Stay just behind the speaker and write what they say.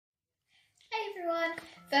everyone!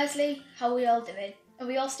 Firstly, how are we all doing? Are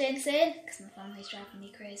we all staying sane? Because my family's driving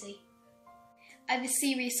me crazy. I have a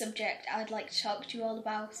serious subject I'd like to talk to you all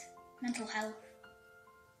about. Mental health.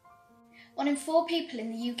 1 in 4 people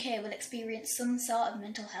in the UK will experience some sort of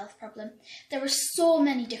mental health problem. There are so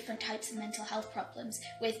many different types of mental health problems,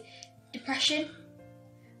 with depression,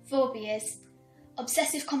 phobias,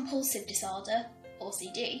 obsessive compulsive disorder,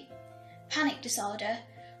 OCD, panic disorder,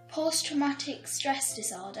 post-traumatic stress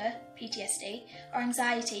disorder, PTSD, or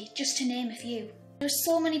anxiety, just to name a few. There are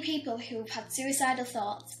so many people who have had suicidal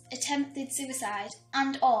thoughts, attempted suicide,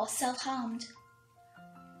 and or self-harmed.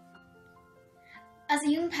 As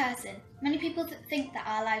a young person, many people think that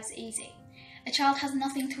our lives are easy. A child has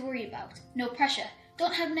nothing to worry about, no pressure,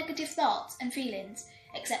 don't have negative thoughts and feelings,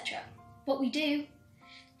 etc. But we do.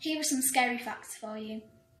 Here are some scary facts for you.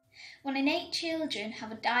 1 in 8 children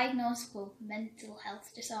have a diagnosable mental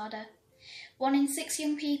health disorder. 1 in 6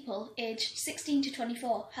 young people aged 16 to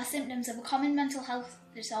 24 has symptoms of a common mental health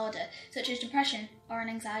disorder such as depression or an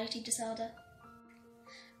anxiety disorder.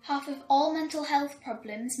 Half of all mental health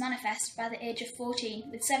problems manifest by the age of 14,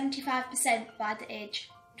 with 75% by the age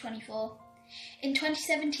 24. In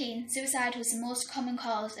 2017, suicide was the most common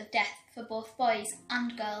cause of death for both boys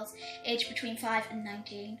and girls aged between 5 and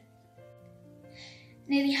 19.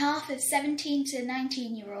 Nearly half of 17 to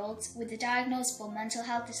 19-year-olds with a diagnosable mental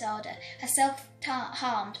health disorder has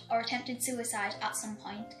self-harmed or attempted suicide at some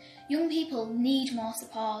point. Young people need more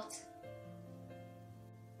support.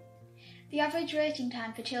 The average waiting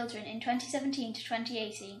time for children in 2017 to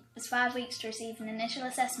 2018 was 5 weeks to receive an initial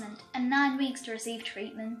assessment and 9 weeks to receive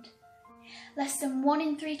treatment. Less than 1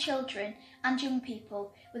 in 3 children and young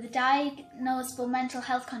people with a diagnosable mental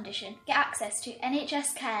health condition get access to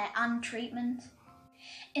NHS care and treatment.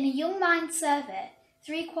 In a Young Minds survey,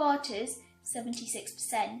 3/4,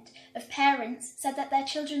 76%, of parents said that their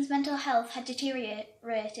children's mental health had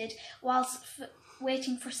deteriorated whilst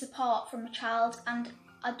waiting for support from a child and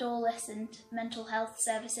adolescent mental health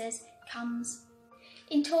services, CAMS.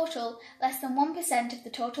 In total, less than 1% of the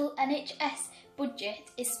total NHS budget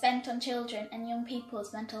is spent on children and young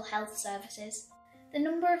people's mental health services. The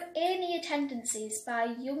number of A&E attendances by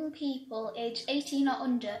young people aged 18 or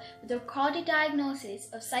under with a recorded diagnosis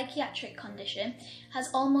of psychiatric condition has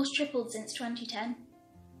almost tripled since 2010.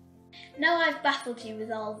 Now I've baffled you with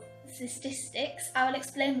all the statistics, I will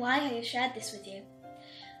explain why I have shared this with you.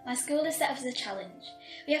 My school has set us a challenge.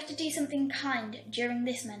 We have to do something kind during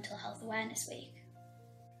this Mental Health Awareness Week.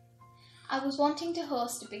 I was wanting to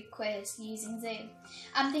host a big quiz using Zoom.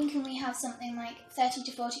 I'm thinking we have something like 30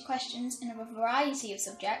 to 40 questions in a variety of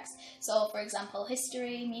subjects, so for example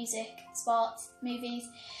history, music, sports, movies,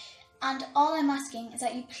 and all I'm asking is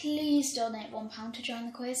that you please donate £1 to join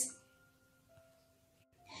the quiz.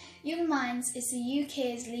 Young Minds is the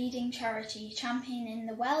UK's leading charity championing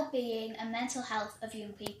the well-being and mental health of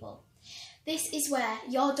young people. This is where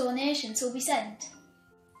your donations will be sent.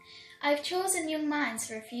 I've chosen Young Minds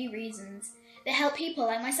for a few reasons. They help people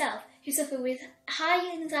like myself who suffer with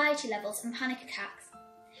high anxiety levels and panic attacks.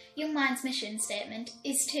 Young Minds' mission statement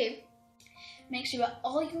is to make sure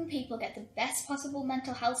all young people get the best possible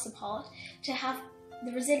mental health support to have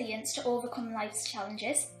the resilience to overcome life's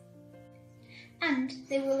challenges. And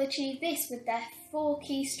they will achieve this with their 4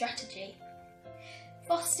 key strategy.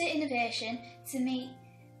 Foster innovation to meet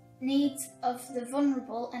needs of the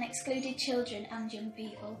vulnerable and excluded children and young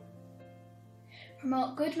people.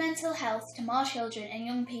 Promote good mental health to more children and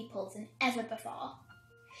young people than ever before.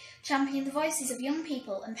 Champion the voices of young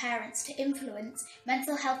people and parents to influence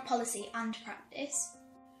mental health policy and practice.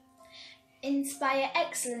 Inspire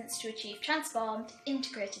excellence to achieve transformed,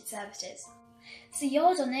 integrated services. So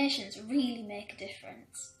your donations really make a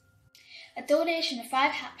difference. A donation of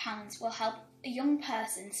 £5 will help a young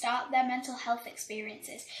person start their mental health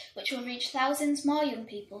experiences, which will reach thousands more young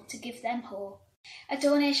people to give them hope. A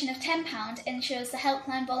donation of £10 ensures the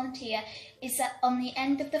helpline volunteer is on the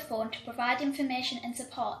end of the phone to provide information and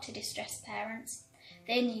support to distressed parents.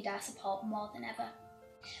 They need our support more than ever.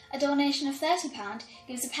 A donation of £30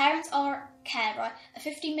 gives a parent or carer a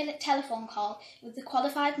 15-minute telephone call with the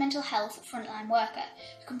qualified mental health frontline worker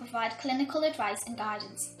who can provide clinical advice and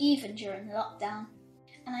guidance even during the lockdown.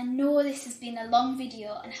 And I know this has been a long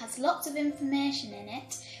video and has lots of information in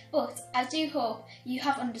it, but I do hope you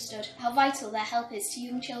have understood how vital their help is to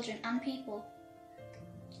young children and people.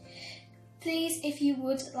 Please, if you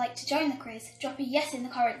would like to join the quiz, drop a yes in the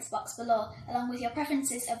comments box below, along with your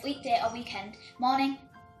preferences of weekday or weekend, morning,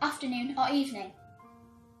 afternoon or evening.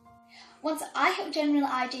 Once I have a general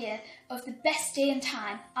idea of the best day and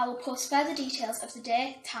time, I will post further details of the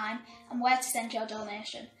day, time and where to send your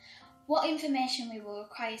donation. what information we will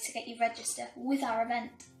require to get you registered with our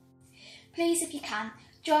event. Please, if you can,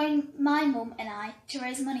 join my mum and I to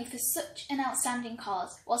raise money for such an outstanding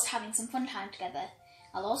cause whilst having some fun time together.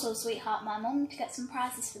 I'll also sweetheart my mum to get some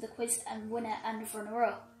prizes for the quiz and winner and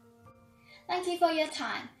runner-up. Thank you for your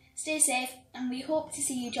time. Stay safe and we hope to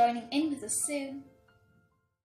see you joining in with us soon.